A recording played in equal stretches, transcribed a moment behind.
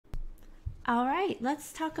All right,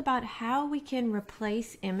 let's talk about how we can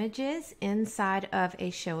replace images inside of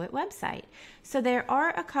a Showit website. So there are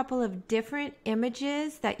a couple of different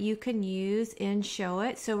images that you can use in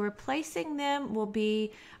Showit. So replacing them will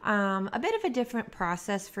be a bit of a different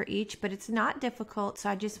process for each, but it's not difficult. So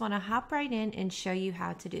I just want to hop right in and show you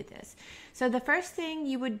how to do this. So the first thing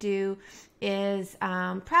you would do is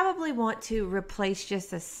probably want to replace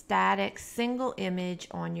just a static single image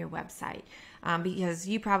on your website. Because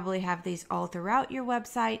you probably have these all throughout your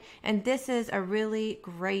website, and this is a really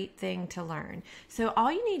great thing to learn. So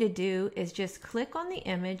all you need to do is just click on the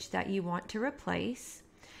image that you want to replace,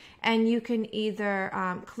 and you can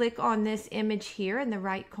either click on this image here in the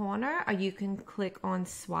right corner, or you can click on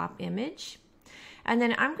swap image. And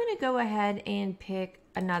then I'm going to go ahead and pick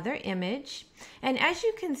another image, and as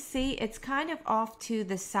you can see, it's kind of off to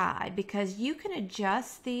the side because you can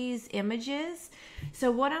adjust these images.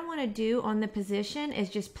 So what I want to do on the position is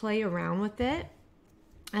just play around with it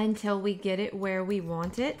until we get it where we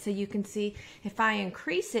want it. So you can see if I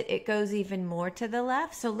increase it, it goes even more to the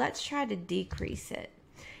left. So let's try to decrease it,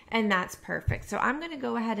 and that's perfect. So I'm going to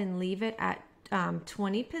go ahead and leave it at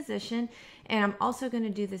 20 position, and I'm also going to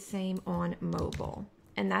do the same on mobile.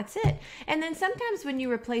 And that's it. And then sometimes when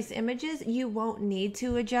you replace images, you won't need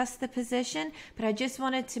to adjust the position, but I just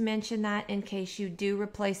wanted to mention that in case you do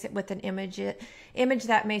replace it with an image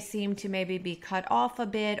that may seem to maybe be cut off a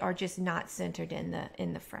bit or just not centered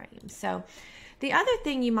in the frame. So the other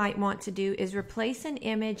thing you might want to do is replace an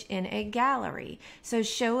image in a gallery. So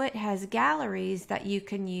Showit has galleries that you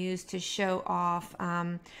can use to show off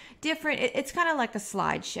it's kind of like a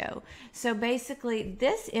slideshow. So basically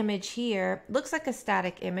this image here looks like a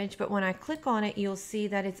static image, but when I click on it, you'll see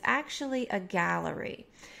that it's actually a gallery.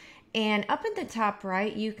 And up at the top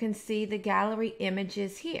right, you can see the gallery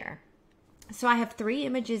images here. So I have 3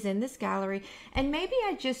 images in this gallery, and maybe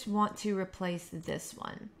I just want to replace this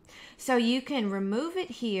one. So you can remove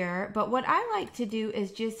it here, but what I like to do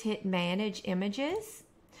is just hit Manage Images,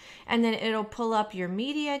 and then it'll pull up your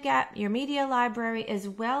media library as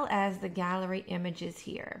well as the gallery images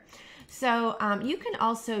here. So you can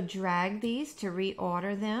also drag these to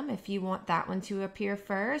reorder them if you want that one to appear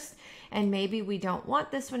first, and maybe we don't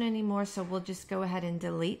want this one anymore, so we'll just go ahead and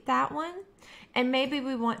delete that one, and maybe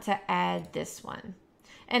we want to add this one.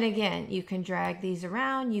 And again, you can drag these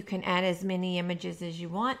around. You can add as many images as you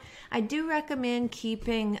want. I do recommend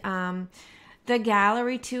keeping the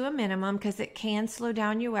gallery to a minimum because it can slow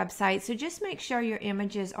down your website. So just make sure your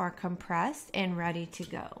images are compressed and ready to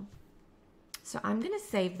go. So I'm going to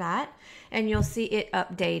save that, and you'll see it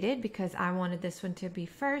updated because I wanted this one to be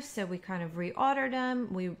first. So we kind of reordered them.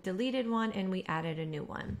 We deleted one and we added a new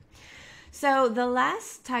one. So the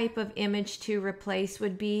last type of image to replace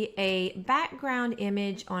would be a background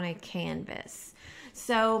image on a canvas.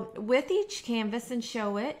 So with each canvas in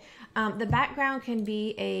Showit, the background can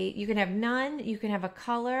be you can have none, you can have a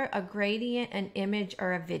color, a gradient, an image,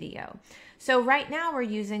 or a video. So right now we're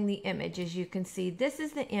using the image. As you can see, this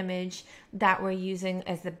is the image that we're using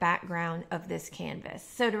as the background of this canvas.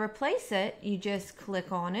 So to replace it, you just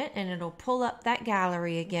click on it and it'll pull up that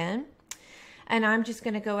gallery again. And I'm just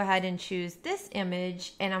going to go ahead and choose this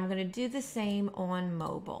image, and I'm going to do the same on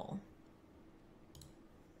mobile.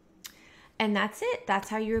 And that's it. That's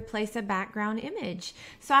how you replace a background image.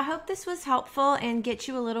 So I hope this was helpful and get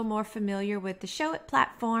you a little more familiar with the Showit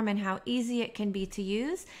platform and how easy it can be to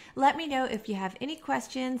use. Let me know if you have any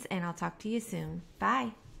questions, and I'll talk to you soon.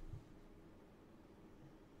 Bye.